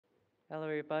Hello,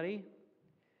 everybody.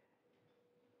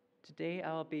 Today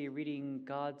I'll be reading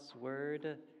God's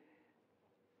Word.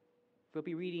 We'll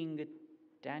be reading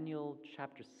Daniel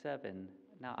chapter 7.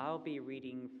 Now, I'll be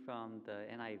reading from the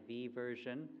NIV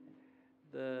version.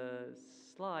 The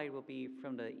slide will be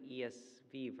from the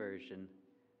ESV version.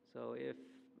 So if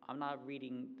I'm not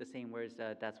reading the same words,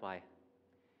 that's why.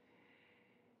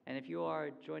 And if you are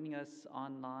joining us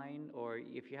online or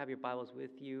if you have your Bibles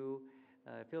with you,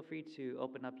 feel free to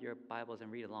open up your Bibles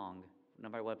and read along, no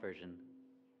matter what version.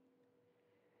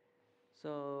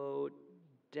 So,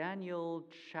 Daniel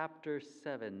chapter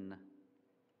 7.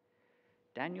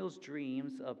 Daniel's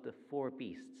dreams of the four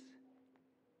beasts.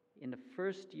 In the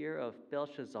first year of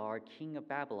Belshazzar, king of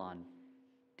Babylon,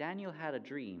 Daniel had a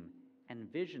dream,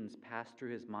 and visions passed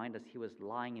through his mind as he was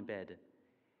lying in bed.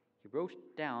 He wrote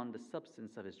down the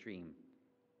substance of his dream.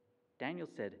 Daniel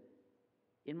said,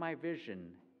 "In my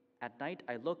vision, at night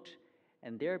I looked,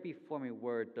 and there before me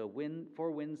were the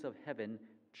four winds of heaven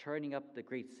churning up the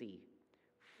great sea.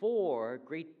 4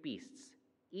 great beasts,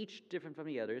 each different from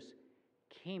the others,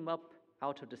 came up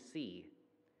out of the sea.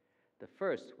 The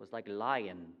first was like a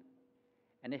lion,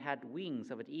 and it had wings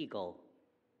of an eagle.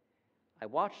 I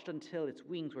watched until its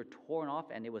wings were torn off,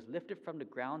 and it was lifted from the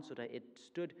ground so that it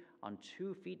stood on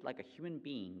 2 feet like a human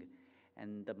being,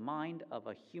 and the mind of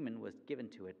a human was given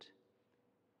to it.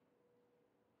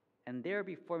 And there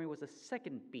before me was a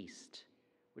second beast,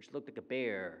 which looked like a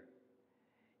bear.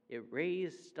 It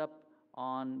raised up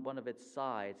on one of its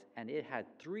sides, and it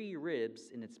had 3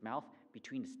 ribs in its mouth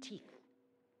between its teeth.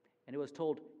 And it was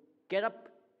told, 'Get up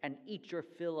and eat your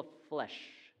fill of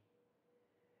flesh.'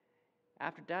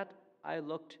 After that I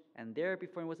looked, and there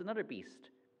before me was another beast,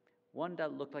 one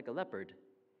that looked like a leopard,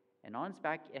 and on its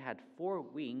back it had 4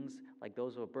 wings like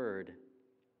those of a bird.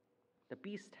 The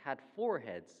beast had 4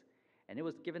 heads, and it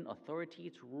was given authority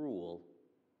to rule.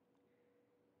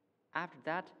 After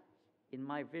that, in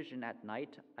my vision at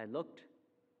night, I looked,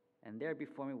 and there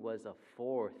before me was a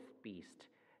 4th beast,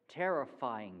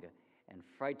 terrifying and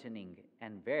frightening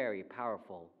and very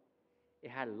powerful.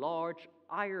 It had large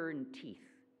iron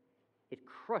teeth. It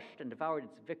crushed and devoured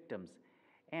its victims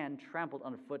and trampled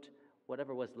underfoot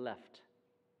whatever was left.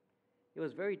 It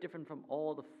was very different from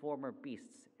all the former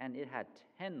beasts, and it had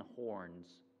 10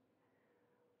 horns.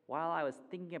 While I was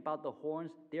thinking about the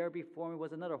horns, there before me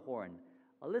was another horn,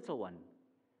 a little one,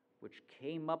 which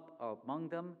came up among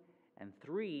them, and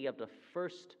 3 of the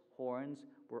first horns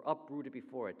were uprooted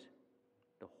before it.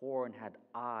 The horn had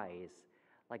eyes,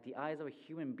 like the eyes of a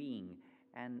human being,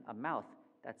 and a mouth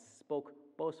that spoke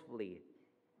boastfully.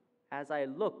 As I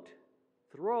looked,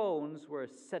 thrones were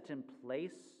set in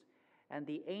place, and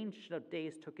the Ancient of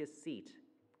Days took his seat.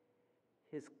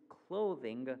 His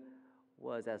clothing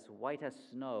was as white as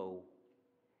snow.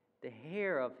 The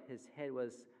hair of his head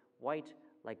was white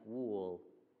like wool.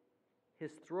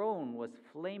 His throne was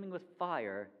flaming with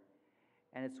fire,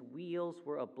 and its wheels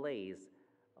were ablaze.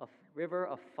 A river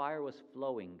of fire was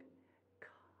flowing,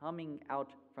 coming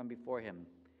out from before him.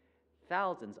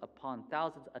 Thousands upon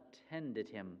thousands attended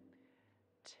him.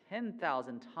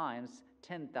 10,000 times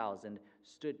 10,000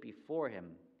 stood before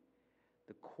him.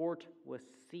 The court was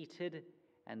seated,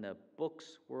 and the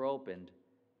books were opened.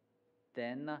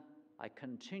 Then I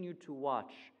continued to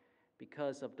watch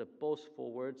because of the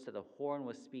boastful words that the horn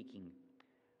was speaking.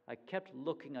 I kept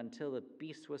looking until the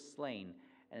beast was slain,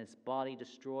 and its body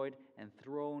destroyed and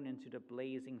thrown into the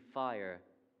blazing fire.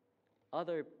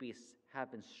 Other beasts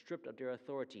have been stripped of their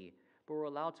authority, but were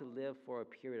allowed to live for a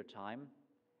period of time.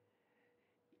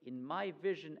 In my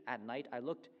vision at night I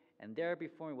looked, and there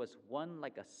before me was one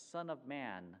like a son of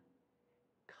man,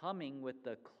 coming with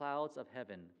the clouds of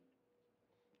heaven.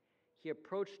 He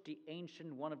approached the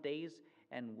Ancient One of Days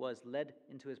and was led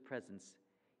into his presence.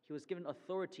 He was given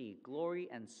authority, glory,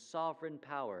 and sovereign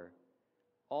power.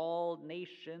 All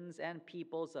nations and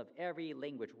peoples of every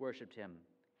language worshipped him.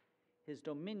 His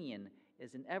dominion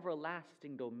is an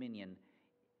everlasting dominion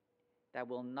that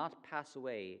will not pass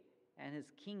away, and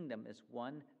his kingdom is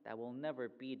one that will never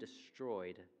be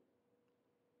destroyed."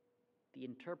 The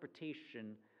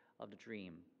interpretation of the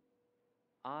dream.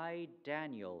 I,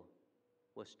 Daniel,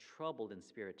 was troubled in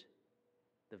spirit.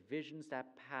 The visions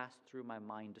that passed through my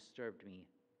mind disturbed me.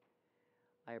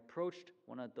 I approached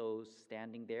one of those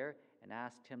standing there and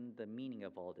asked him the meaning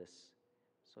of all this.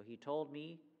 So he told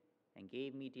me and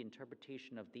gave me the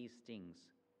interpretation of these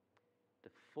things.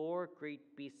 The 4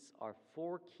 great beasts are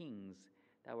 4 kings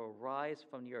that will rise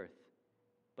from the earth,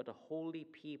 but the holy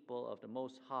people of the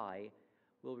Most High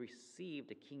will receive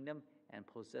the kingdom and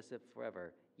possess it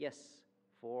forever. Yes,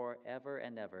 forever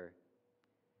and ever.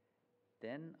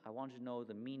 Then I want to know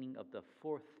the meaning of the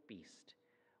 4th beast,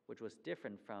 which was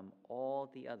different from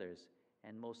all the others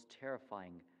and most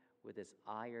terrifying, with its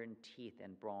iron teeth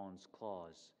and bronze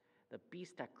claws. The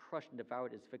beast that crushed and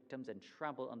devoured its victims and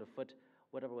trampled underfoot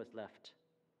whatever was left.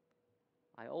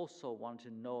 I also wanted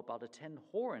to know about the 10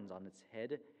 horns on its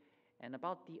head, and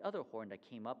about the other horn that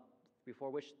came up, before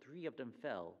which 3 of them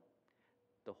fell.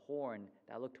 The horn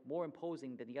that looked more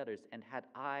imposing than the others and had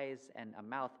eyes and a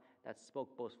mouth that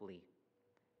spoke boastfully.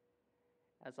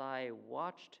 As I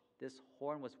watched, this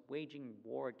horn was waging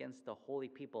war against the holy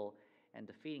people and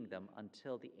defeating them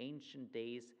until the Ancient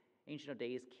of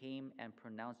Days came and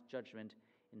pronounced judgment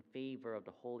in favor of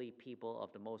the holy people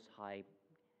of the Most High.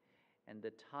 And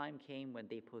the time came when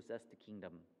they possessed the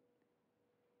kingdom.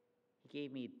 He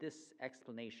gave me this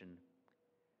explanation.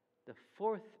 The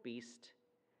 4th beast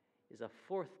is a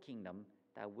 4th kingdom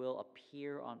that will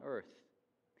appear on earth.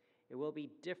 It will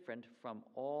be different from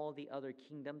all the other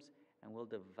kingdoms and will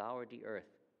devour the earth,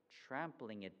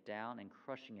 trampling it down and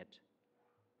crushing it.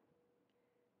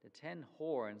 The 10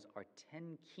 horns are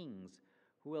 10 kings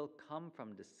who will come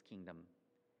from this kingdom.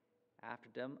 After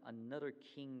them, another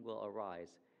king will arise,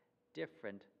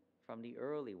 different from the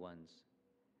early ones.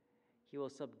 He will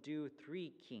subdue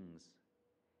 3 kings.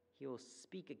 He will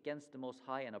speak against the Most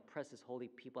High and oppress his holy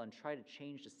people and try to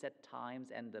change the set times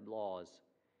and the laws.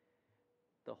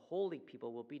 The holy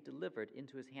people will be delivered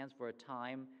into his hands for a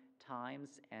time,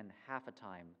 times, and half a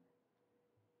time.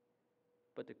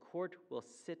 But the court will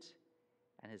sit,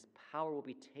 and his power will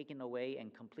be taken away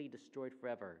and completely destroyed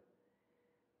forever.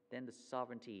 Then the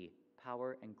sovereignty,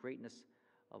 power, and greatness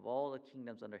of all the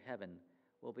kingdoms under heaven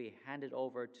will be handed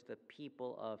over to the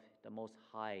people of the Most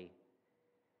High.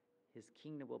 His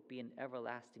kingdom will be an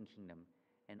everlasting kingdom,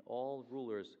 and all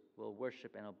rulers will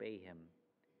worship and obey him.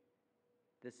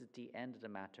 This is the end of the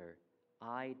matter.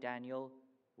 I, Daniel,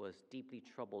 was deeply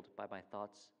troubled by my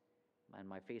thoughts, and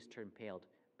my face turned pale,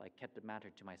 but I kept the matter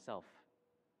to myself.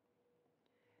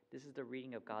 This is the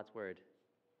reading of God's word.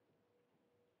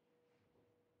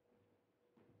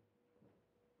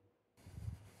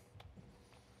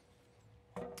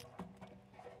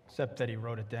 Except that he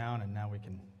wrote it down, and now we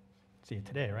can see it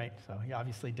today, right? So he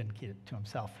obviously didn't keep it to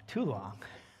himself for too long.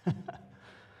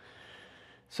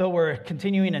 So we're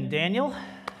continuing in Daniel.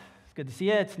 It's good to see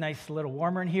you. It's nice, a little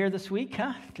warmer in here this week,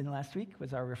 huh? Than last week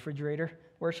was our refrigerator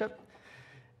worship.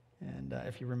 And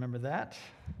if you remember that.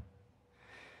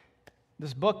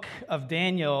 This book of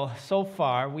Daniel, so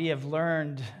far, we have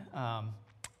learned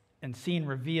and seen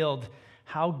revealed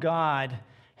how God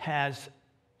has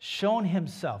shown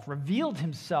himself, revealed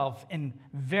himself in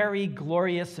very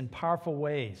glorious and powerful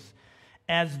ways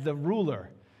as the ruler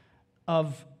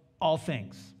of all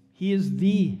things. He is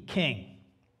the king.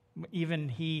 Even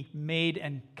he made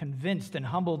and convinced and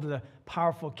humbled the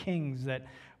powerful kings that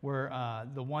were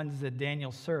the ones that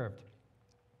Daniel served.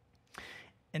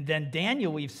 And then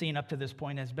Daniel, we've seen up to this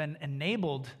point, has been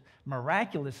enabled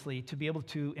miraculously to be able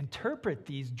to interpret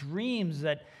these dreams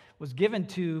that was given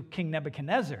to King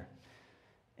Nebuchadnezzar.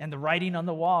 And the writing on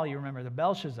the wall, you remember, the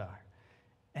Belshazzar.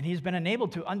 And he's been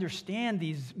enabled to understand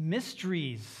these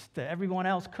mysteries that everyone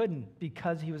else couldn't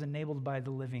because he was enabled by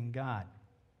the living God.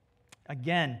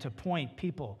 Again, to point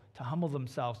people to humble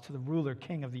themselves to the ruler,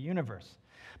 king of the universe.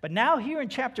 But now here in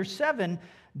chapter 7,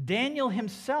 Daniel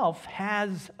himself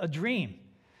has a dream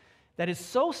that is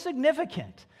so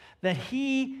significant that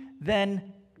he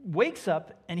then wakes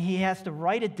up and he has to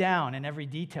write it down in every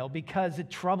detail because it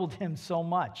troubled him so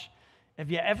much. Have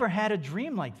you ever had a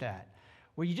dream like that,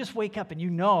 where you just wake up and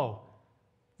you know,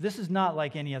 this is not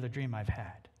like any other dream I've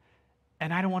had,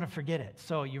 and I don't want to forget it,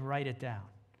 so you write it down.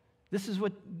 This is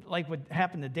what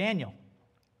happened to Daniel.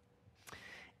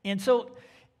 And so,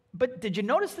 but did you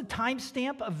notice the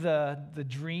timestamp of the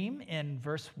dream in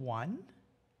verse 1?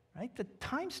 Right? The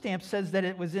timestamp says that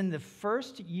it was in the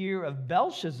first year of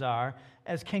Belshazzar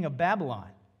as king of Babylon.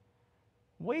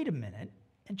 Wait a minute.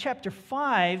 In chapter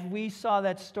 5, we saw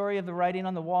that story of the writing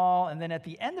on the wall, and then at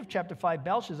the end of chapter 5,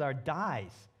 Belshazzar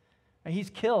dies. And he's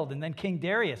killed, and then King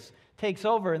Darius takes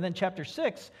over, and then chapter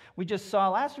 6, we just saw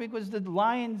last week, was the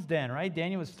lion's den, right?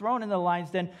 Daniel was thrown in the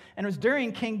lion's den, and it was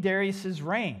during King Darius'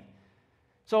 reign.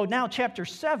 So now chapter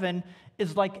 7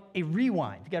 is like a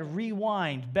rewind. You got to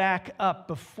rewind back up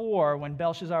before when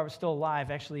Belshazzar was still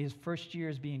alive, actually his first year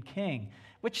as being king,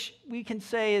 which we can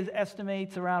say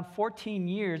estimates around 14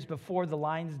 years before the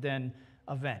lion's den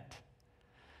event.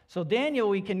 So Daniel,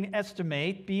 we can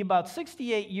estimate, be about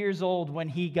 68 years old when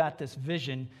he got this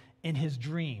vision in his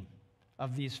dream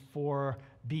of these 4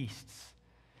 beasts.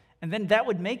 And then that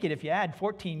would make it, if you add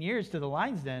 14 years to the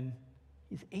lion's den,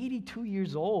 he's 82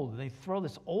 years old. They throw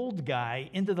this old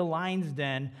guy into the lion's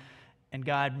den And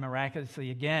God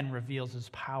miraculously again reveals his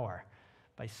power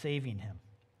by saving him.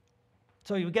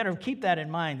 So you've got to keep that in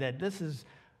mind, that this is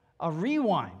a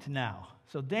rewind now.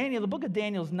 So Daniel, the book of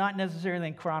Daniel is not necessarily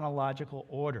in chronological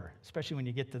order, especially when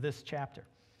you get to this chapter,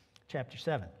 chapter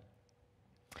 7.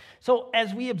 So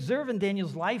as we observe in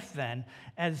Daniel's life then,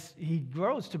 as he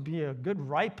grows to be a good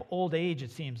ripe old age,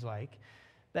 it seems like,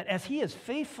 that as he has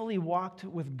faithfully walked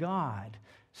with God,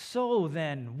 so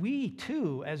then we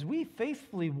too, as we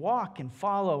faithfully walk and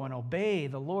follow and obey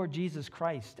the Lord Jesus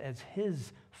Christ as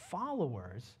his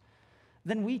followers,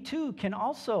 then we too can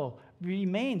also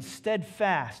remain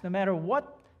steadfast no matter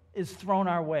what is thrown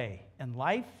our way in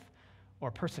life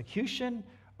or persecution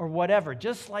or whatever.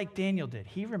 Just like Daniel did,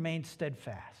 he remained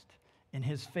steadfast in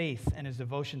his faith and his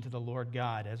devotion to the Lord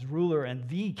God as ruler and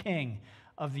the King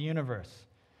of the universe.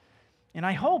 And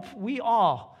I hope we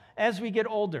all, as we get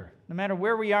older, no matter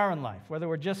where we are in life, whether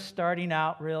we're just starting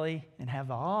out really and have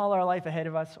all our life ahead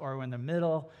of us, or we're in the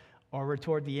middle, or we're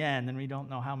toward the end and we don't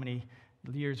know how many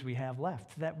years we have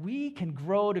left, that we can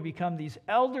grow to become these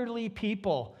elderly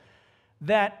people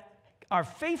that are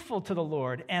faithful to the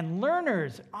Lord and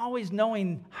learners, always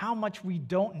knowing how much we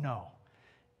don't know,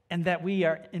 and that we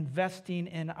are investing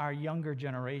in our younger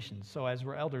generations. So as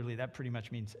we're elderly, that pretty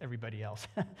much means everybody else,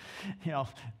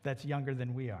 that's younger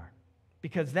than we are,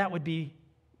 because that would be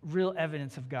real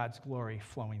evidence of God's glory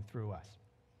flowing through us.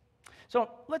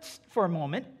 So let's, for a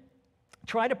moment,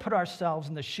 try to put ourselves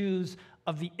in the shoes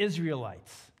of the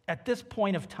Israelites at this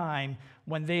point of time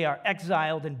when they are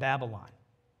exiled in Babylon,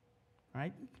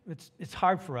 right? It's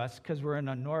hard for us because we're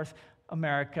in North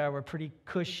America. We're pretty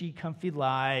cushy, comfy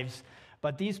lives.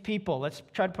 But these people, let's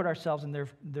try to put ourselves in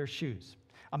their shoes.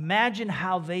 Imagine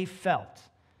how they felt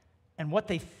and what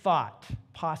they thought,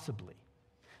 possibly.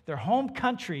 Their home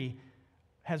country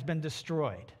has been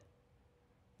destroyed.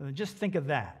 And just think of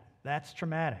that. That's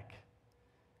traumatic.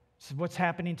 So what's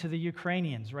happening to the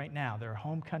Ukrainians right now? Their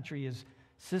home country is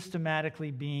systematically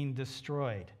being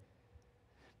destroyed.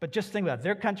 But just think about it.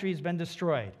 Their country has been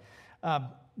destroyed.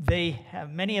 They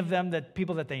have, many of them,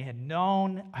 people that they had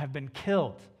known, have been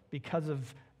killed because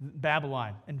of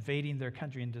Babylon invading their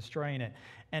country and destroying it.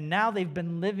 And now they've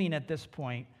been living at this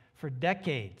point for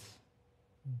decades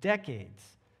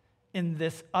in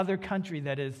this other country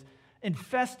that is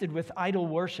infested with idol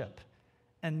worship.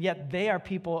 And yet they are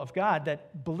people of God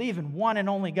that believe in one and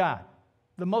only God,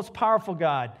 the most powerful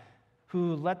God,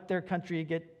 who let their country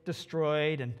get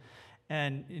destroyed.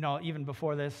 And even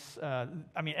before this,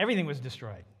 everything was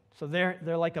destroyed. So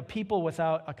they're like a people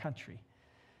without a country.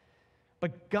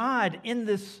 But God, in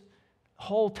this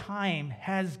whole time,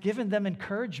 has given them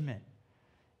encouragement.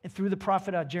 And through the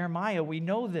prophet Jeremiah, we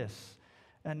know this.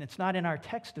 And it's not in our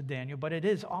text of Daniel, but it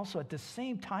is also at the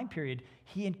same time period,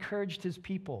 he encouraged his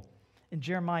people. In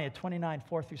Jeremiah 29,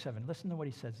 4-7. Listen to what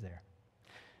he says there.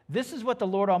 This is what the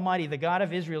Lord Almighty, the God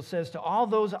of Israel, says to all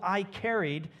those I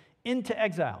carried into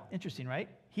exile. Interesting, right?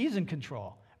 He's in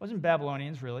control. It wasn't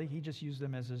Babylonians, really. He just used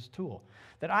them as his tool.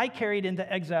 That I carried into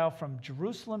exile from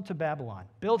Jerusalem to Babylon.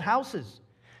 Build houses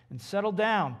and settle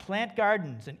down. Plant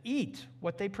gardens and eat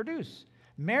what they produce.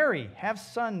 Marry, have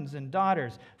sons and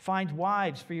daughters. Find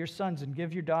wives for your sons and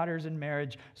give your daughters in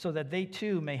marriage so that they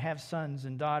too may have sons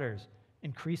and daughters.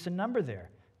 Increase in number there.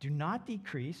 Do not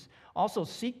decrease. Also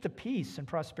seek the peace and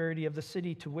prosperity of the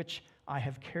city to which I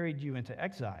have carried you into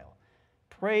exile.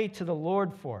 Pray to the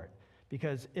Lord for it,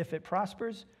 because if it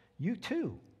prospers, you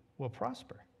too will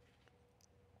prosper.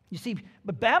 You see,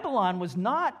 but Babylon was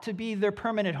not to be their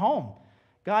permanent home.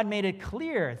 God made it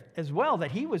clear as well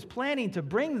that he was planning to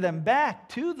bring them back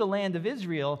to the land of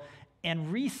Israel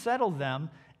and resettle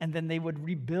them, and then they would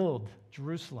rebuild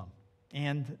Jerusalem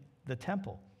and the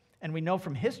temple. And we know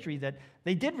from history that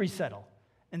they did resettle,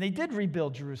 and they did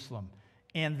rebuild Jerusalem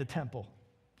and the temple,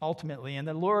 ultimately. And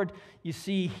the Lord, you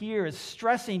see here, is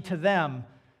stressing to them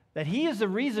that he is the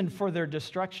reason for their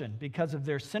destruction because of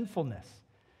their sinfulness.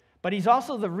 But he's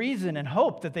also the reason and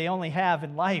hope that they only have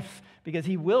in life, because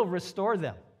he will restore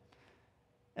them.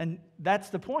 And that's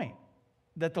the point,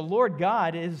 that the Lord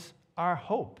God is our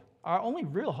hope, our only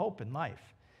real hope in life.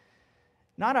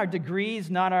 Not our degrees,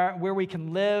 not where we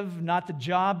can live, not the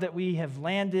job that we have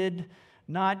landed,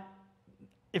 not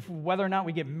whether or not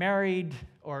we get married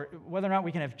or whether or not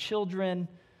we can have children.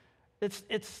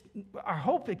 It's our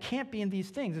hope. It can't be in these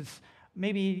things. It's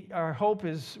maybe our hope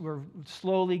is we're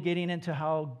slowly getting into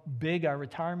how big our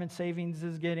retirement savings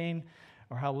is getting,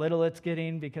 or how little it's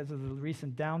getting because of the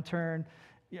recent downturn.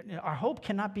 Our hope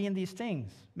cannot be in these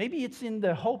things. Maybe it's in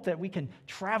the hope that we can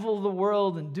travel the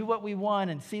world and do what we want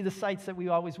and see the sights that we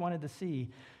always wanted to see.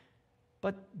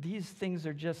 But these things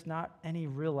are just not any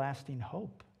real lasting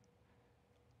hope.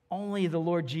 Only the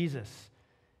Lord Jesus,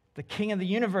 the King of the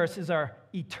universe, is our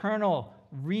eternal,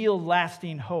 real,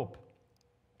 lasting hope.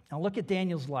 Now look at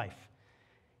Daniel's life.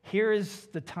 Here is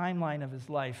the timeline of his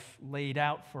life laid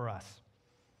out for us.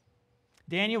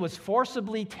 Daniel was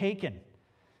forcibly taken,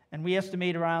 and we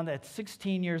estimate around at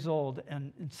 16 years old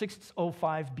in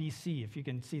 605 BC, if you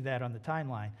can see that on the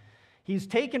timeline. He's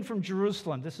taken from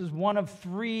Jerusalem. This is one of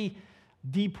 3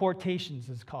 deportations,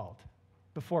 it's called,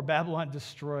 before Babylon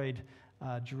destroyed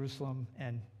Jerusalem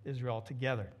and Israel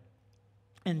together.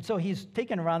 And so he's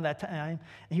taken around that time.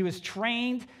 He was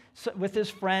trained with his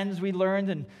friends, we learned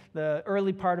in the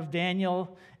early part of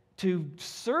Daniel, to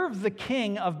serve the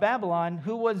king of Babylon,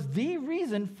 who was the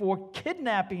reason for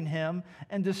kidnapping him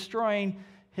and destroying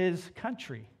his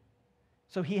country.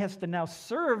 So he has to now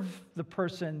serve the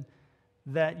person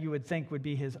that you would think would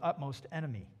be his utmost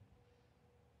enemy,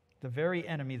 the very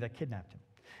enemy that kidnapped him.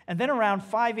 And then around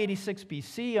 586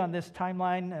 BC on this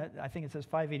timeline, I think it says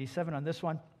 587 on this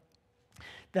one,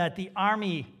 that the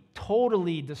army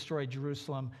totally destroyed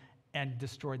Jerusalem and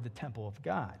destroyed the temple of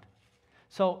God.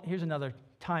 So here's another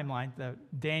timeline.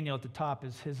 Daniel at the top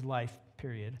is his life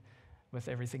period with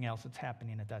everything else that's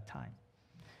happening at that time.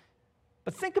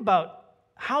 But think about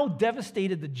how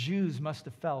devastated the Jews must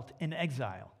have felt in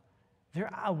exile.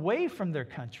 They're away from their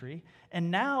country,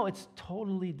 and now it's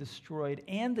totally destroyed.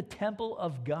 And the temple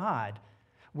of God,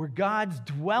 where God's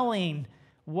dwelling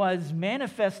was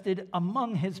manifested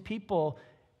among his people,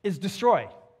 is destroyed.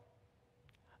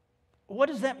 What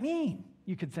does that mean,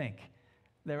 you could think?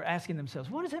 They're asking themselves,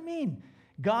 what does that mean?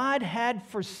 God had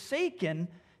forsaken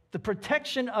the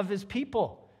protection of his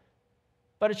people.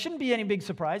 But it shouldn't be any big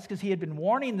surprise, because he had been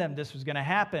warning them this was going to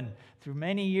happen through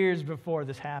many years before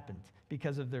this happened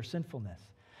because of their sinfulness.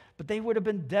 But they would have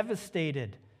been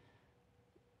devastated.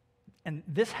 And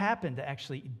this happened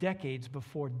actually decades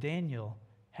before Daniel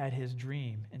had his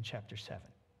dream in chapter 7.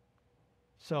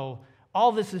 So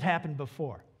all this has happened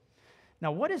before.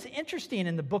 Now, what is interesting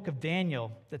in the book of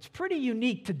Daniel that's pretty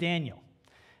unique to Daniel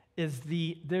is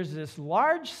there's this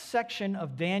large section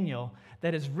of Daniel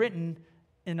that is written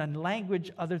in a language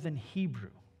other than Hebrew.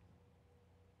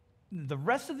 The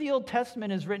rest of the Old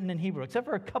Testament is written in Hebrew, except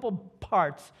for a couple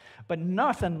parts, but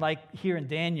nothing like here in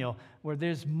Daniel, where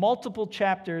there's multiple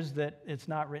chapters that it's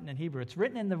not written in Hebrew. It's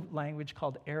written in the language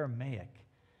called Aramaic.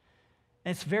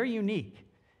 And it's very unique.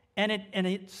 And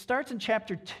it starts in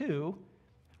chapter 2,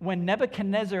 when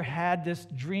Nebuchadnezzar had this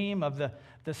dream of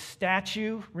the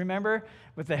statue, remember,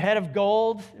 with the head of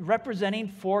gold, representing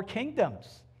 4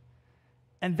 kingdoms.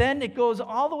 And then it goes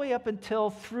all the way up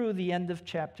until through the end of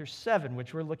chapter 7,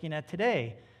 which we're looking at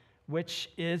today,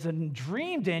 which is a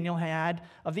dream Daniel had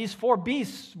of these 4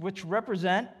 beasts, which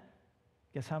represent,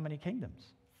 guess how many kingdoms?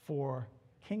 4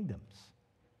 kingdoms.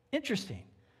 Interesting.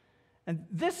 And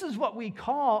this is what we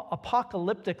call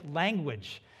apocalyptic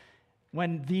language,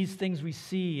 when these things we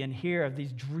see and hear of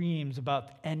these dreams about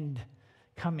end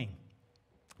coming.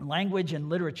 Language and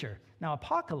literature. Now,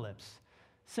 apocalypse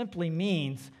simply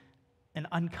means an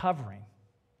uncovering,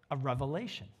 a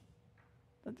revelation.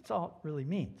 That's all it really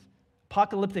means.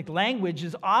 Apocalyptic language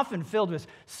is often filled with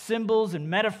symbols and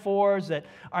metaphors that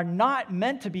are not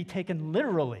meant to be taken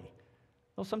literally,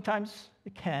 though sometimes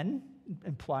it can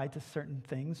apply to certain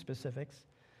things, specifics.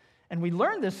 And we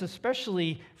learned this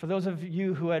especially for those of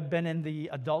you who had been in the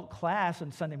adult class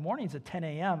on Sunday mornings at 10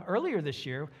 a.m. earlier this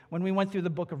year when we went through the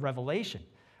book of Revelation,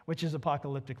 which is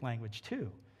apocalyptic language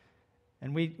too.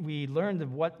 And we learned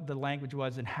of what the language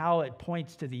was and how it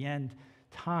points to the end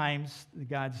times,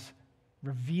 God's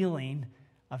revealing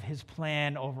of his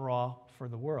plan overall for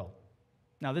the world.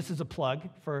 Now, this is a plug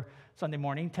for Sunday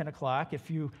morning, 10 o'clock.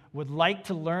 If you would like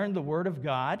to learn the Word of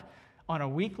God on a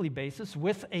weekly basis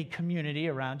with a community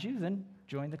around you, then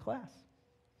join the class.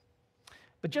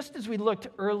 But just as we looked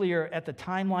earlier at the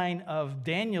timeline of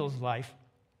Daniel's life,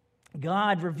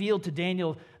 God revealed to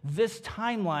Daniel this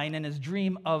timeline in his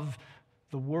dream of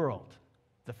the world,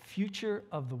 the future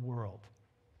of the world.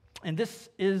 And this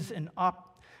is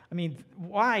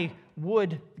why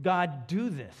would God do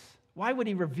this? Why would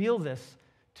he reveal this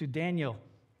to Daniel?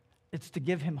 It's to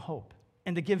give him hope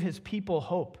and to give his people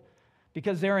hope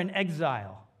because they're in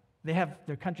exile.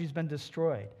 Their country's been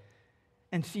destroyed.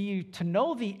 And see, to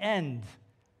know the end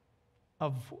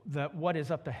of what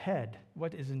is up ahead,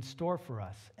 what is in store for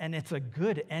us, and it's a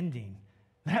good ending,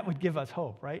 that would give us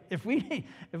hope, right? If we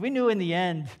knew in the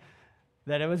end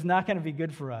that it was not going to be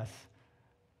good for us,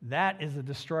 that is a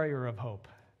destroyer of hope.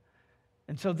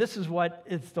 And so this is what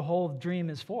the whole dream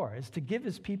is for, is to give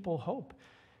his people hope.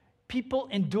 People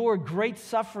endure great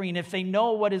suffering if they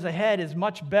know what is ahead is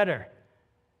much better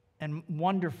and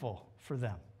wonderful for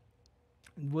them.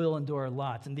 will endure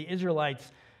lots. And the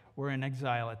Israelites were in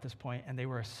exile at this point, and they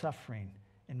were suffering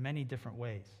in many different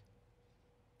ways.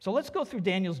 So let's go through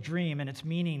Daniel's dream and its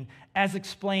meaning as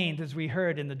explained, as we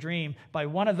heard in the dream, by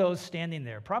one of those standing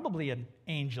there, probably an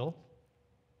angel.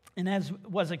 And as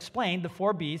was explained, the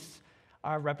four beasts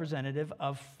are representative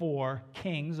of four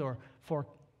kings, or four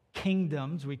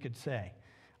kingdoms, we could say,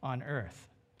 on earth.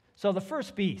 So the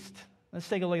first beast, let's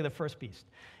take a look at the first beast.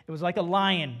 It was like a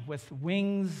lion with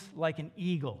wings like an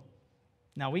eagle.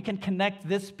 Now, we can connect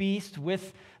this beast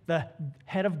with the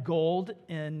head of gold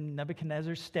in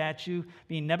Nebuchadnezzar's statue,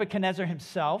 being Nebuchadnezzar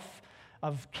himself,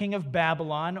 of king of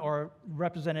Babylon, or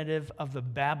representative of the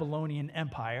Babylonian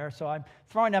Empire. So I'm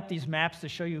throwing up these maps to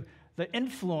show you the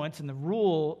influence and the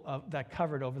rule that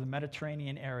covered over the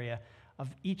Mediterranean area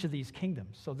of each of these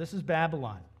kingdoms. So this is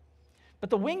Babylon. But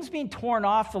the wings being torn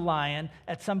off the lion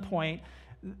at some point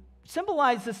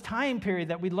symbolize this time period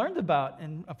that we learned about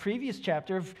in a previous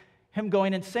chapter of him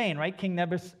going insane, right? King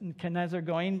Nebuchadnezzar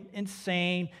going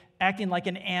insane, acting like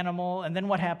an animal. And then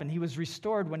what happened? He was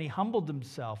restored when he humbled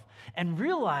himself and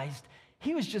realized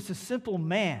he was just a simple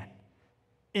man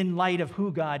in light of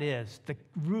who God is, the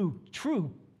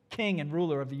true king and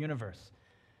ruler of the universe.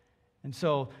 And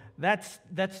so that's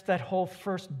that whole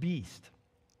first beast.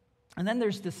 And then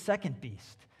there's the second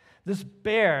beast. This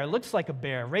bear, it looks like a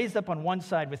bear, raised up on one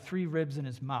side with 3 ribs in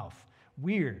his mouth.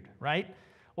 Weird, right?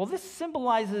 Well, this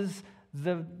symbolizes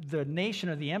the nation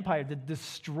or the empire that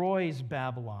destroys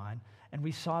Babylon. And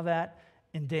we saw that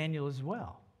in Daniel as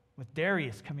well, with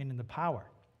Darius coming into power.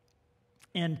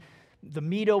 And the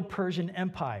Medo-Persian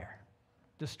Empire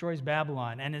destroys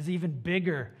Babylon and is even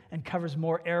bigger and covers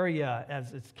more area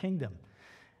as its kingdom.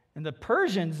 And the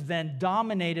Persians then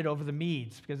dominated over the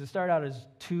Medes, because it started out as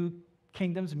 2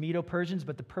 kingdoms, Medo-Persians,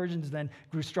 but the Persians then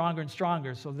grew stronger and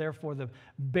stronger. So therefore the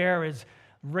bear is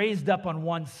raised up on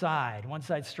one side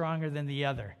stronger than the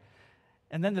other.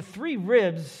 And then the 3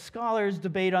 ribs, scholars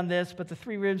debate on this, but the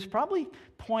 3 ribs probably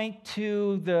point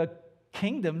to the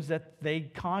kingdoms that they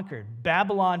conquered.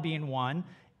 Babylon being one,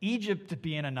 Egypt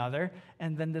being another,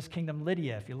 and then this kingdom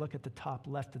Lydia, if you look at the top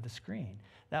left of the screen,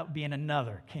 that would be in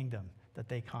another kingdom that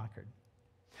they conquered.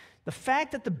 The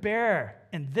fact that the bear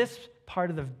in this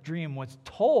part of the dream was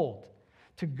told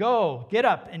to go, get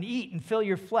up and eat and fill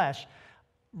your flesh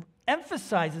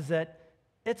emphasizes that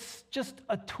it's just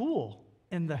a tool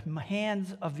in the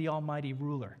hands of the almighty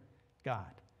ruler,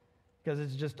 God, because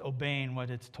it's just obeying what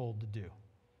it's told to do.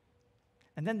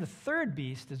 And then the third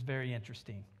beast is very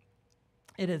interesting.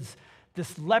 It is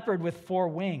this leopard with 4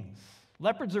 wings.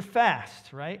 Leopards are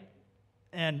fast, right?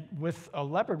 And with a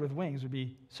leopard with wings would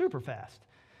be super fast.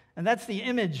 And that's the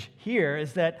image here,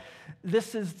 is that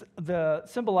this is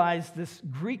symbolize this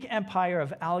Greek empire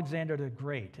of Alexander the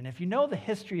Great. And if you know the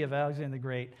history of Alexander the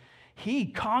Great, he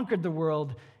conquered the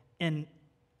world in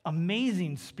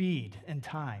amazing speed and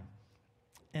time.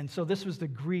 And so this was the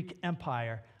Greek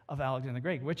empire of Alexander the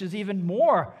Great, which is even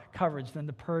more coverage than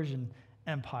the Persian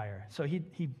Empire. So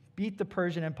he beat the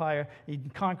Persian Empire, he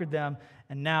conquered them,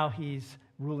 and now he's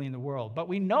ruling the world. But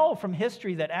we know from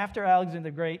history that after Alexander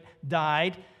the Great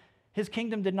died, his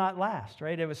kingdom did not last,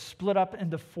 right? It was split up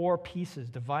into 4 pieces,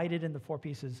 divided into 4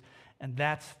 pieces, and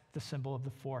that's the symbol of the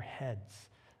 4 heads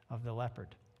of the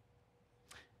leopard.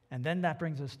 And then that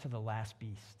brings us to the last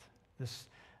beast, this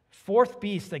 4th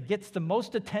beast that gets the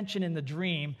most attention in the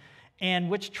dream, and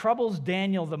which troubles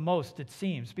Daniel the most, it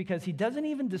seems, because he doesn't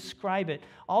even describe it.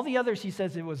 All the others, he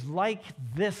says it was like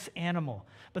this animal.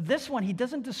 But this one, he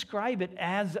doesn't describe it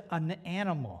as an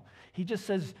animal. He just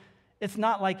says it's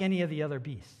not like any of the other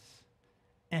beasts.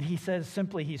 And he says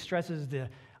simply, he stresses the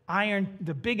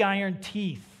big iron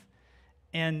teeth,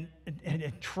 and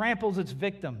it tramples its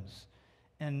victims,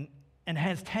 and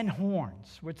has 10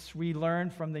 horns, which we learn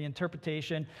from the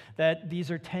interpretation that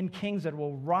these are 10 kings that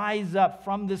will rise up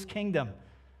from this kingdom.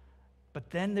 But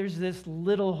then there's this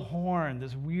little horn,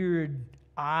 this weird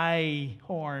eye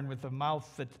horn with a mouth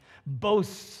that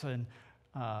boasts and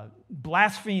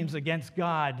blasphemes against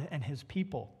God and his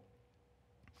people,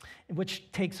 which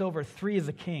takes over 3 of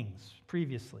the kings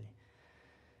previously.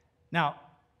 Now,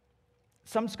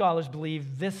 some scholars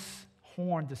believe this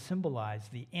horn to symbolize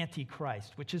the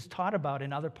Antichrist, which is taught about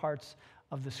in other parts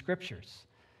of the Scriptures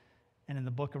and in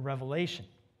the book of Revelation.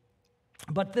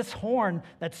 But this horn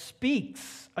that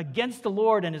speaks against the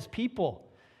Lord and his people,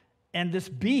 and this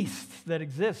beast that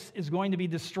exists, is going to be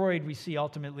destroyed, we see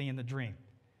ultimately in the dream.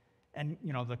 And,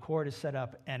 the court is set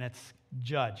up, and it's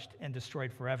judged and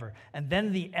destroyed forever. And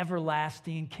then the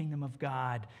everlasting kingdom of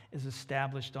God is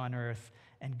established on earth,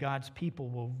 and God's people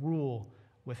will rule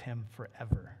with him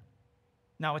forever.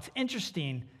 Now, it's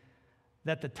interesting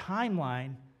that the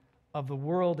timeline of the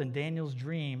world in Daniel's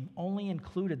dream only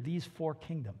included these 4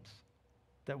 kingdoms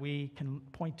that we can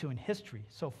point to in history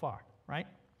so far, right?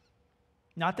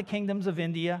 Not the kingdoms of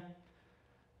India,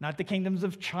 not the kingdoms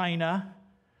of China,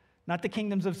 not the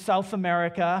kingdoms of South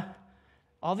America,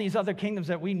 all these other kingdoms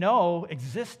that we know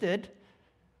existed,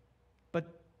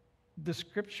 but the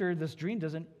scripture, this dream,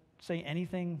 doesn't say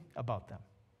anything about them.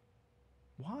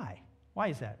 Why? Why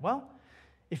is that? Well,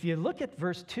 if you look at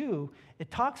verse 2,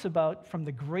 it talks about from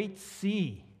the Great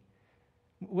Sea,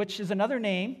 which is another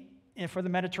name for the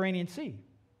Mediterranean Sea.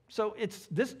 So it's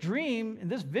this dream and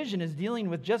this vision is dealing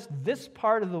with just this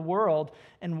part of the world.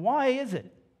 And why is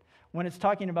it? When it's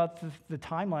talking about the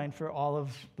timeline for all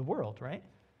of the world, right?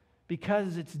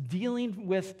 Because it's dealing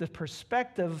with the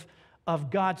perspective of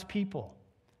God's people.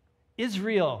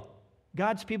 Israel,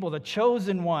 God's people, the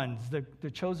chosen ones,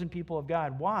 the chosen people of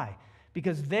God. Why?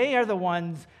 Because they are the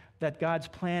ones that God's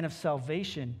plan of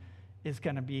salvation is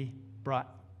going to be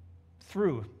brought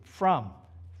through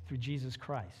Jesus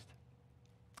Christ.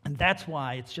 And that's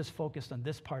why it's just focused on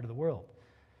this part of the world.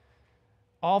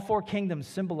 All 4 kingdoms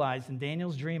symbolized in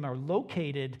Daniel's dream are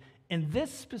located in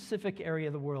this specific area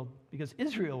of the world because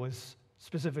Israel was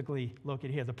specifically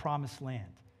located here, the promised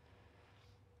land.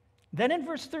 Then in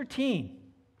verse 13,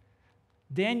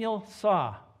 Daniel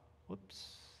saw,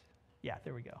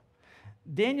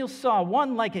 Daniel saw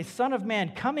one like a son of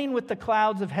man coming with the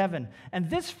clouds of heaven. And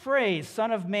this phrase,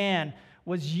 son of man,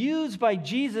 was used by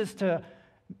Jesus to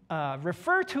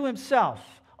refer to himself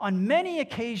on many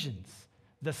occasions,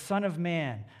 the Son of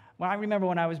Man. Well, I remember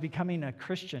when I was becoming a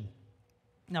Christian,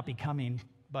 not becoming,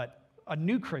 but a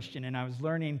new Christian, and I was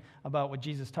learning about what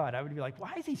Jesus taught, I would be like,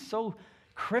 why is he so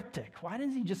cryptic? Why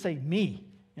doesn't he just say me?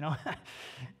 You know,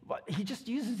 he just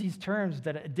uses these terms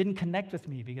that didn't connect with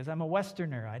me because I'm a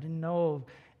Westerner. I didn't know,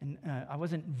 and I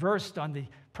wasn't versed on the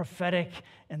prophetic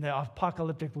and the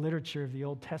apocalyptic literature of the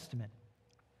Old Testament.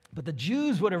 But the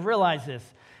Jews would have realized this,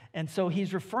 and so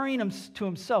he's referring to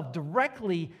himself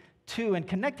directly to and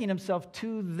connecting himself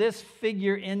to this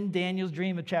figure in Daniel's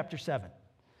dream of chapter 7.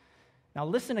 Now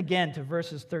listen again to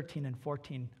verses 13 and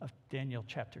 14 of Daniel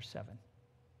chapter 7.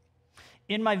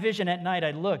 In my vision at night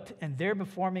I looked, and there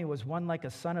before me was one like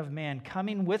a son of man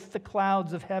coming with the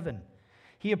clouds of heaven.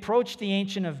 He approached the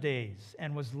Ancient of Days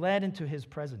and was led into his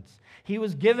presence. He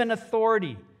was given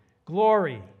authority,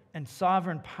 glory, and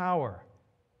sovereign power.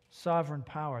 Sovereign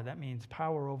power, that means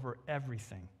power over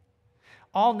everything.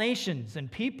 All nations and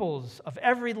peoples of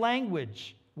every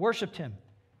language worshiped him.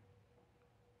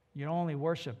 You only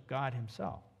worship God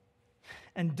himself.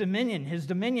 And dominion, his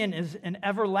dominion is an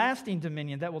everlasting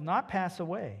dominion that will not pass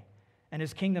away. And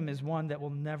his kingdom is one that will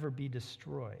never be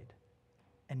destroyed.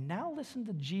 And now listen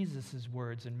to Jesus'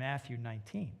 words in Matthew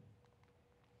 19.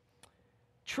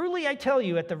 Truly I tell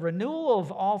you, at the renewal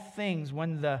of all things,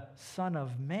 when the Son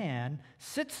of Man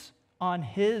sits on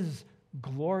his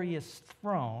glorious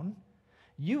throne,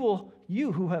 you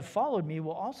who have followed me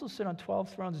will also sit on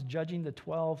 12 thrones, judging the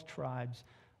 12 tribes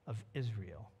of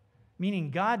Israel.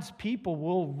 Meaning God's people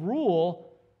will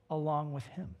rule along with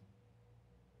him.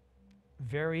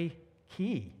 Very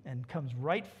key, and comes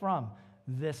right from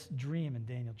this dream in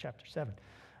Daniel chapter 7.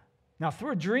 Now,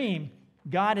 through a dream,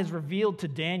 God has revealed to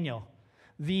Daniel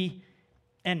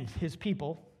and his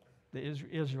people, the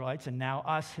Israelites, and now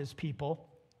us, his people,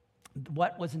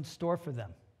 what was in store for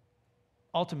them.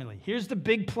 Ultimately, here's the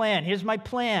big plan. Here's my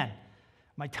plan,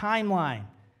 my timeline.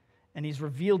 And he's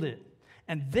revealed it.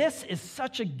 And this is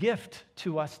such a gift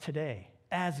to us today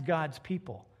as God's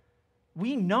people.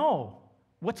 We know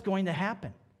what's going to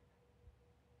happen.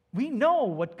 We know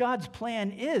what God's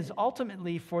plan is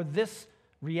ultimately for this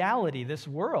reality, this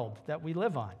world that we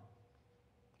live on.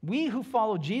 We who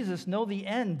follow Jesus know the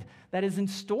end that is in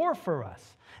store for us.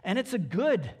 And it's a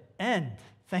good end,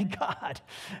 thank God,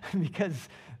 because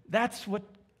that's what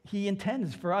he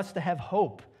intends for us to have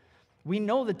hope. We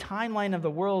know the timeline of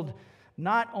the world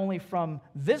not only from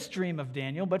this dream of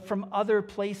Daniel, but from other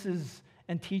places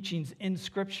and teachings in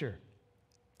Scripture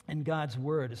and God's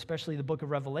Word, especially the book of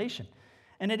Revelation.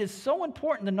 And it is so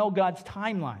important to know God's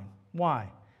timeline. Why?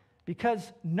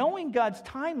 Because knowing God's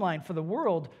timeline for the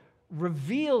world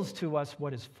reveals to us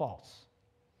what is false.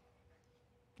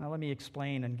 Now let me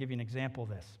explain and give you an example of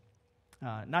this.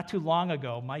 Not too long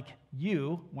ago, Mike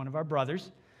Yu, one of our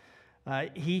brothers,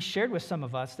 he shared with some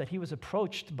of us that he was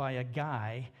approached by a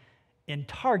guy in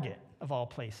Target, of all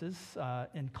places,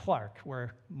 in Clark,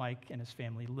 where Mike and his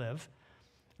family live.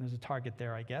 There's a Target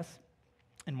there, I guess.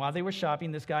 And while they were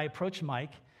shopping, this guy approached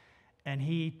Mike, and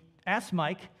he asked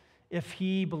Mike if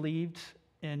he believed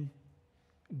in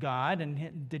God,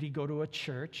 and did he go to a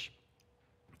church.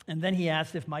 And then he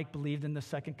asked if Mike believed in the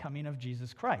second coming of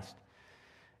Jesus Christ.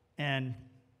 And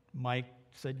Mike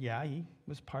said, yeah, he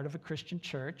was part of a Christian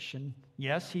church. And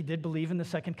yes, he did believe in the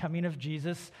second coming of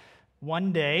Jesus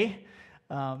one day.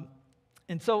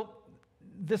 And so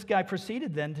this guy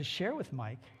proceeded then to share with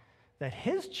Mike that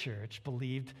his church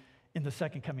believed in the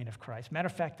second coming of Christ. Matter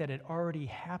of fact, that it already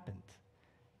happened.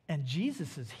 And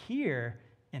Jesus is here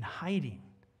in hiding.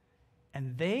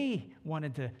 And they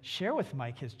wanted to share with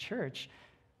Mike, his church,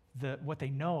 what they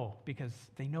know, because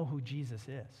they know who Jesus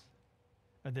is,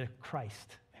 or the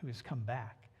Christ who has come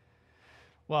back.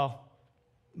 Well,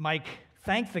 Mike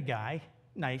thanked the guy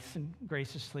nice and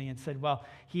graciously and said, well,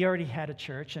 he already had a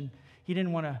church and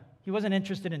he wasn't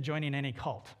interested in joining any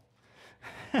cult.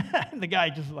 The guy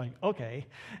just like, okay,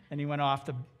 and he went off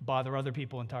to bother other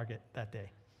people in Target that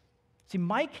day. See,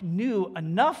 Mike knew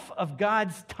enough of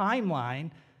God's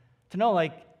timeline to know,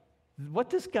 like, what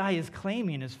this guy is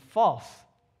claiming is false.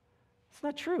 It's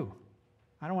not true.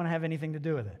 I don't want to have anything to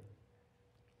do with it.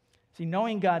 See,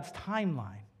 knowing God's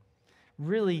timeline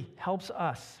really helps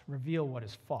us reveal what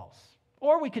is false.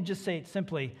 Or we could just say it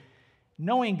simply,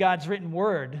 knowing God's written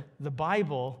word, the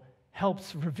Bible,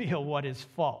 helps reveal what is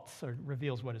false, or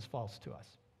reveals what is false to us.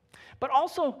 But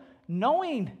also,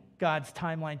 knowing God's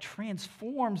timeline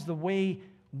transforms the way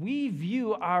we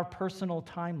view our personal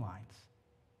timelines.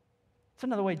 It's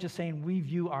another way of just saying we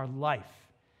view our life.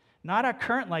 Not our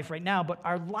current life right now, but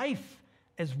our life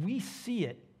as we see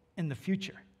it in the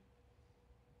future.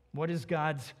 What is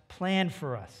God's plan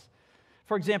for us?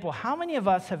 For example, how many of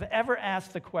us have ever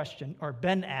asked the question, or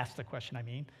been asked the question,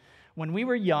 when we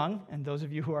were young, and those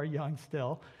of you who are young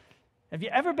still, have you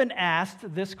ever been asked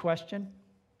this question?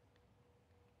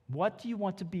 What do you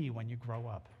want to be when you grow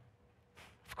up?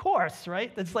 Of course,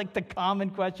 right? That's like the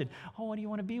common question. Oh, what do you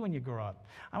want to be when you grow up?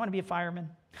 I want to be a fireman.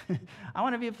 I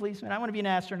want to be a policeman. I want to be an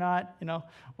astronaut,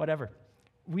 whatever.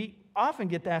 We often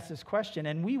get asked this question,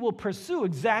 and we will pursue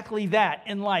exactly that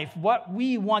in life, what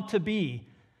we want to be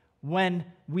when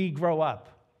we grow up.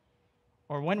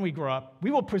 Or when we grow up,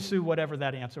 we will pursue whatever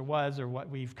that answer was, or what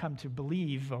we've come to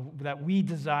believe, or that we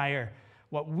desire,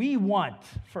 what we want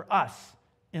for us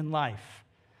in life.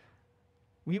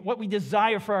 What we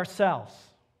desire for ourselves,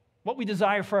 what we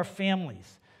desire for our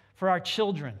families, for our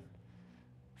children,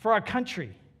 for our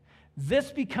country.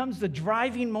 This becomes the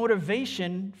driving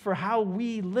motivation for how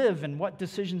we live and what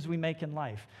decisions we make in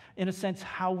life. In a sense,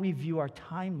 how we view our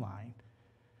timeline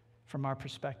from our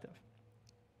perspective.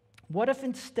 What if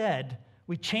instead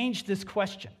we change this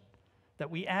question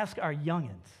that we ask our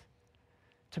youngins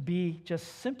to be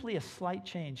just simply a slight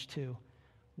change to,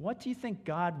 what do you think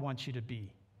God wants you to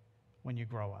be when you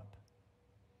grow up?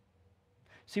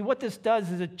 See, what this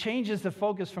does is it changes the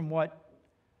focus from what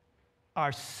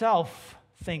our self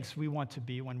thinks we want to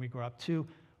be when we grow up to,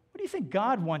 what do you think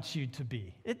God wants you to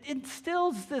be? It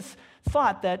instills this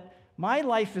thought that my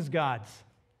life is God's,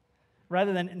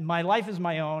 rather than my life is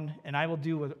my own, and I will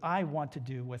do what I want to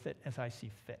do with it as I see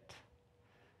fit.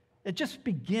 It just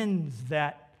begins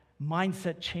that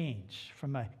mindset change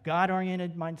from a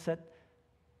God-oriented mindset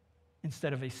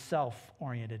instead of a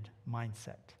self-oriented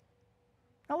mindset.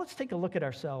 Now let's take a look at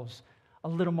ourselves a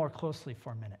little more closely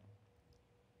for a minute.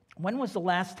 When was the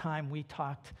last time we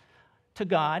talked to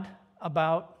God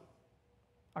about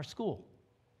our school,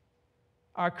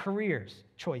 our careers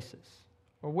choices,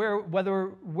 or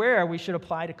where we should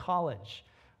apply to college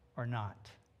or not,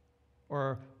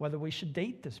 or whether we should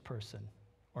date this person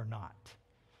or not,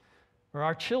 or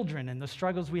our children and the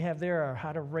struggles we have there, or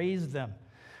how to raise them,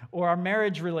 or our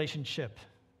marriage relationship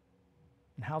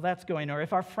and how that's going, or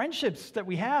if our friendships that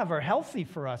we have are healthy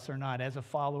for us or not as a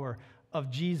follower of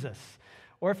Jesus,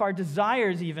 or if our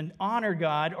desires even honor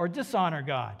God or dishonor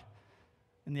God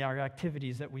in our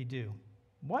activities that we do.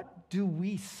 What do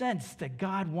we sense that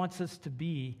God wants us to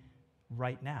be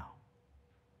right now?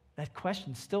 That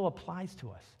question still applies to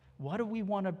us. What do we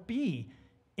want to be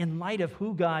in light of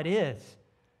who God is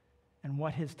and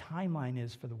what his timeline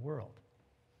is for the world?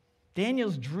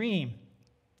 Daniel's dream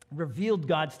revealed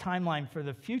God's timeline for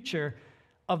the future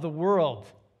of the world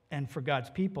and for God's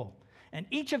people. And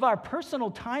each of our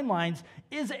personal timelines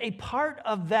is a part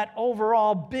of that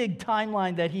overall big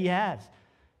timeline that he has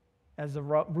as the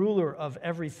ruler of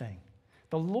everything.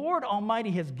 The Lord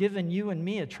Almighty has given you and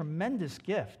me a tremendous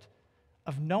gift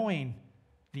of knowing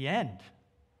the end,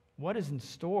 what is in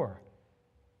store.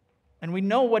 And we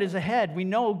know what is ahead. We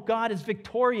know God is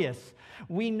victorious.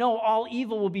 We know all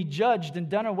evil will be judged and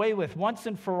done away with once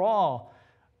and for all.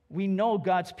 We know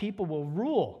God's people will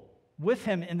rule with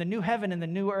him in the new heaven and the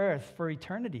new earth for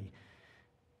eternity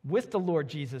with the Lord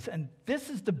Jesus. And this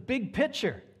is the big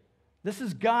picture. This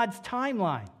is God's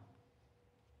timeline.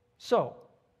 So,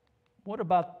 what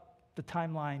about the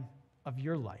timeline of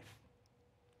your life?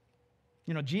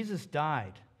 You know, Jesus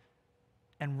died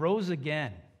and rose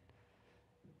again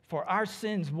for our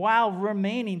sins while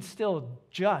remaining still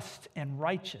just and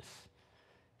righteous.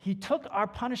 He took our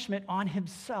punishment on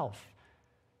himself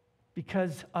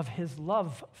because of his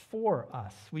love for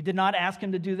us. We did not ask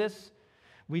him to do this.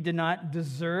 We did not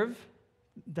deserve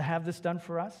to have this done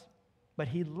for us, but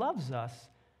he loves us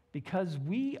because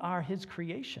we are his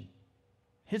creation,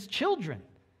 his children.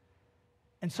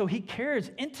 And so he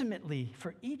cares intimately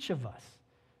for each of us.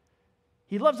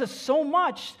 He loves us so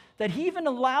much that he even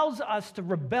allows us to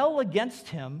rebel against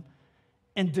him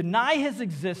and deny his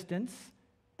existence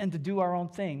and to do our own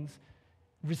things,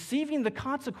 receiving the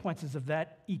consequences of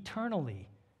that eternally,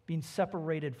 being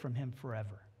separated from him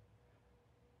forever.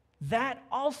 That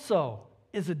also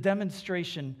is a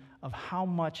demonstration of how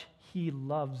much he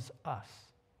loves us,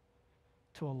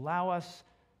 to allow us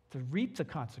to reap the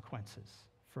consequences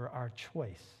for our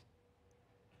choice.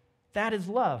 That is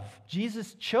love.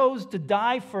 Jesus chose to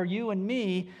die for you and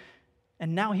me,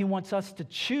 and now he wants us to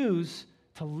choose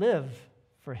to live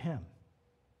for him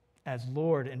as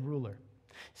Lord and ruler.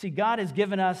 See, God has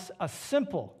given us a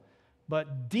simple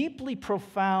but deeply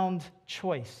profound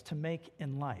choice to make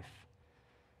in life.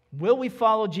 Will we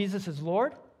follow Jesus as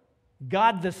Lord,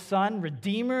 God the Son,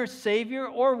 Redeemer, Savior,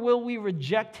 or will we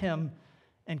reject him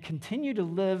and continue to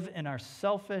live in our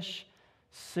selfish,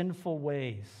 sinful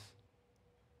ways,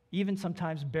 even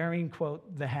sometimes bearing,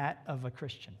 quote, the hat of a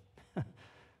Christian,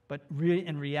 but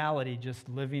in reality, just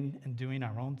living and doing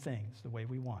our own things the way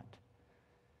we want?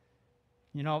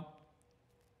 You know,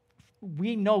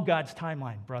 we know God's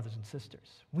timeline, brothers and sisters.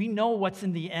 We know what's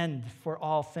in the end for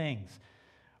all things.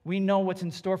 We know what's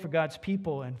in store for God's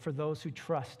people and for those who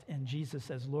trust in Jesus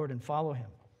as Lord and follow him.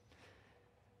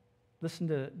 Listen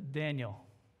to Daniel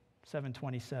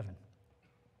 7:27.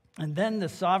 And then the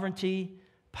sovereignty,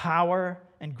 power,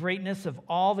 and greatness of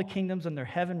all the kingdoms under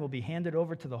heaven will be handed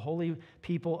over to the holy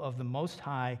people of the Most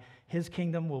High. His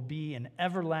kingdom will be an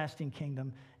everlasting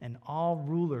kingdom, and all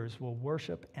rulers will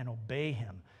worship and obey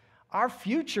him. Our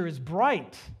future is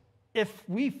bright if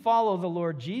we follow the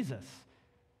Lord Jesus,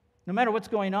 no matter what's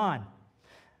going on.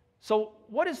 So,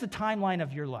 what is the timeline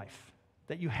of your life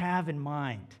that you have in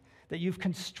mind, that you've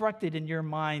constructed in your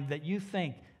mind, that you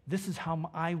think, this is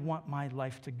how I want my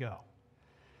life to go?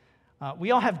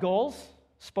 We all have goals,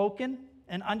 spoken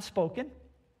and unspoken.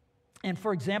 And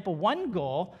for example, one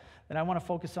goal that I want to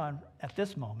focus on at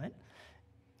this moment,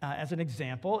 as an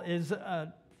example, is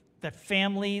that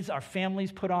our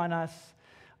families put on us,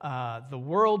 the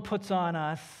world puts on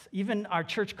us, even our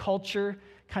church culture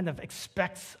kind of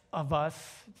expects of us.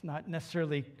 It's not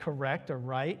necessarily correct or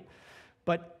right,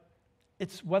 but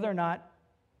it's whether or not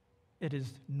it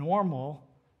is normal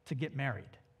to get married.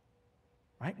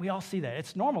 Right? We all see that.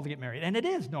 It's normal to get married, and it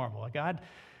is normal. God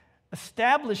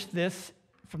established this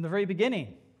from the very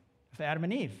beginning with Adam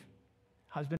and Eve.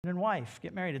 Husband and wife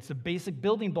get married. It's the basic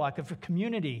building block of a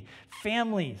community.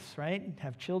 Families, right?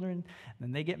 Have children, and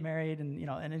then they get married, and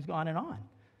and it's on and on.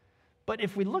 But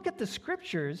if we look at the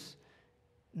scriptures,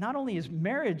 not only is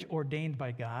marriage ordained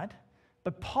by God,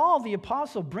 but Paul the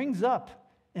apostle brings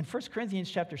up in 1 Corinthians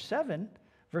chapter 7,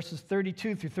 verses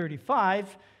 32 through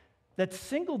 35, that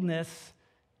singleness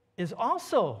is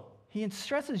also, he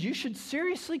stresses, you should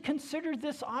seriously consider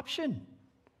this option.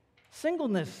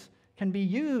 Singleness can be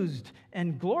used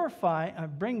and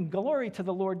bring glory to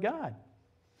the Lord God.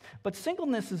 But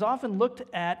singleness is often looked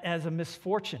at as a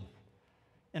misfortune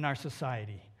in our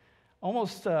society,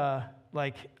 almost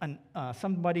like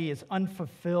somebody is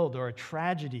unfulfilled or a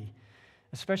tragedy,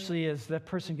 especially as that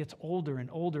person gets older and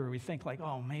older. We think like,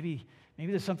 oh, maybe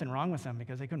there's something wrong with them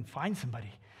because they couldn't find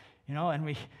somebody. And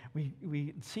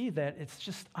we see that it's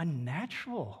just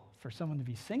unnatural for someone to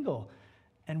be single,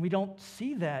 and we don't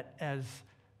see that as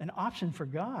an option for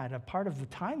God, a part of the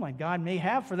timeline God may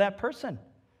have for that person.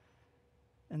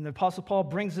 And the Apostle Paul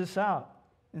brings this out,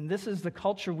 and this is the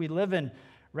culture we live in.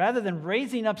 Rather than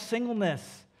raising up singleness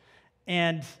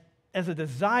and as a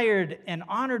desired and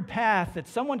honored path that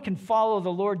someone can follow the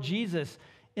Lord Jesus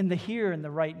in the here and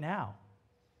the right now,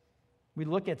 we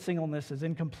look at singleness as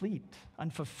incomplete,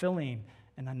 unfulfilling,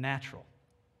 and unnatural.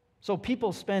 So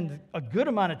people spend a good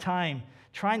amount of time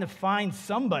trying to find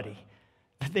somebody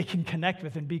that they can connect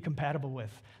with and be compatible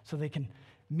with so they can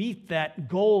meet that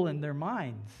goal in their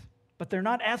minds. But they're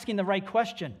not asking the right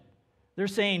question. They're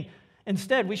saying,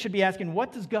 instead, we should be asking,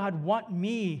 what does God want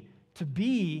me to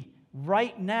be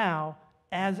right now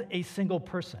as a single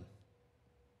person?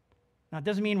 Now, it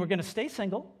doesn't mean we're going to stay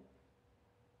single.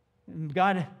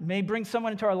 God may bring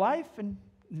someone into our life, and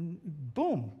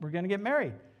boom, we're going to get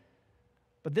married.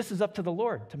 But this is up to the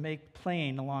Lord to make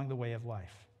plain along the way of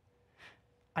life.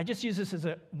 I just use this as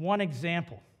one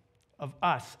example of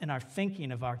us in our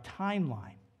thinking of our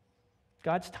timeline.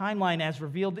 God's timeline, as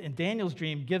revealed in Daniel's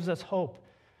dream, gives us hope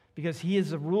because he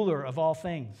is the ruler of all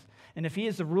things. And if he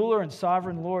is the ruler and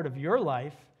sovereign Lord of your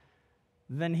life,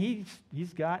 then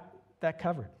he's got that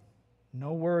covered.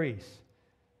 No worries.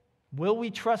 Will we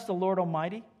trust the Lord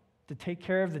Almighty to take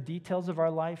care of the details of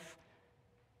our life?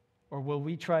 Or will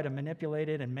we try to manipulate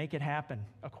it and make it happen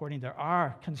according to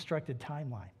our constructed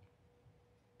timeline?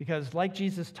 Because like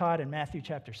Jesus taught in Matthew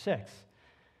chapter 6,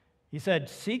 he said,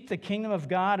 seek the kingdom of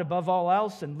God above all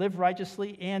else and live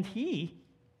righteously, and he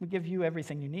will give you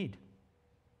everything you need.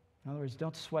 In other words,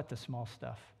 don't sweat the small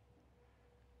stuff.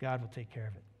 God will take care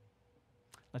of it.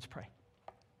 Let's pray.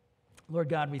 Lord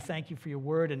God, we thank you for your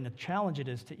word and the challenge it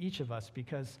is to each of us,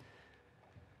 because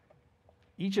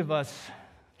each of us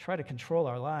try to control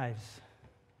our lives,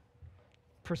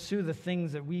 pursue the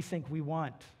things that we think we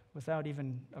want without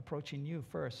even approaching you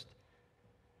first,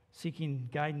 seeking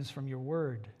guidance from your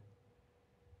word.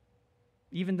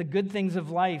 Even the good things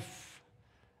of life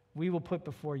we will put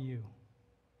before you,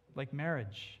 like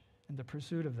marriage and the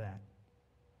pursuit of that,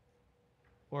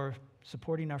 or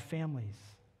supporting our families,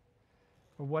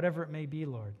 or whatever it may be,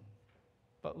 Lord.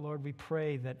 But Lord, we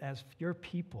pray that as your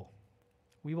people,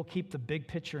 we will keep the big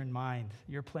picture in mind,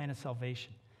 your plan of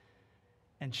salvation,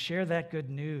 and share that good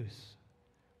news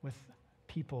with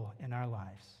people in our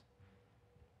lives.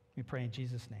 We pray in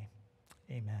Jesus' name.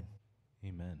 Amen.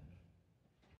 Amen.